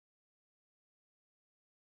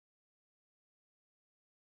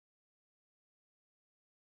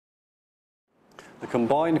The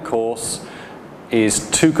combined course is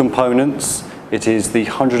two components. It is the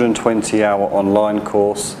 120-hour online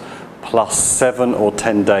course plus 7 or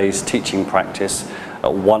 10 days teaching practice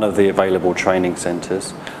at one of the available training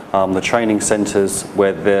centres. The training centres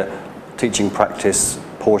where the teaching practice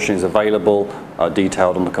portion is available are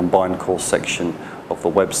detailed on the combined course section of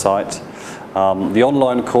the website. The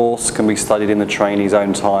online course can be studied in the trainees'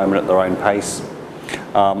 own time and at their own pace.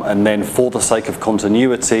 And then for the sake of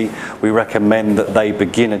continuity, we recommend that they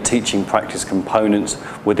begin a teaching practice component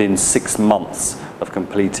within 6 months of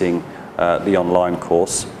completing the online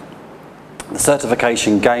course. The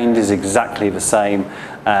certification gained is exactly the same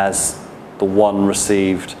as the one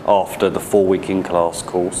received after the 4-week in-class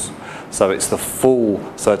course. So it's the full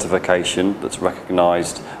certification that's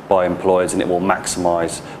recognised by employers, and it will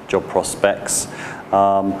maximise job prospects.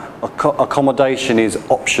 Accommodation is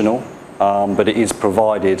optional, but it is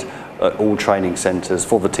provided at all training centres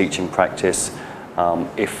for the teaching practice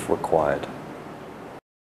if required.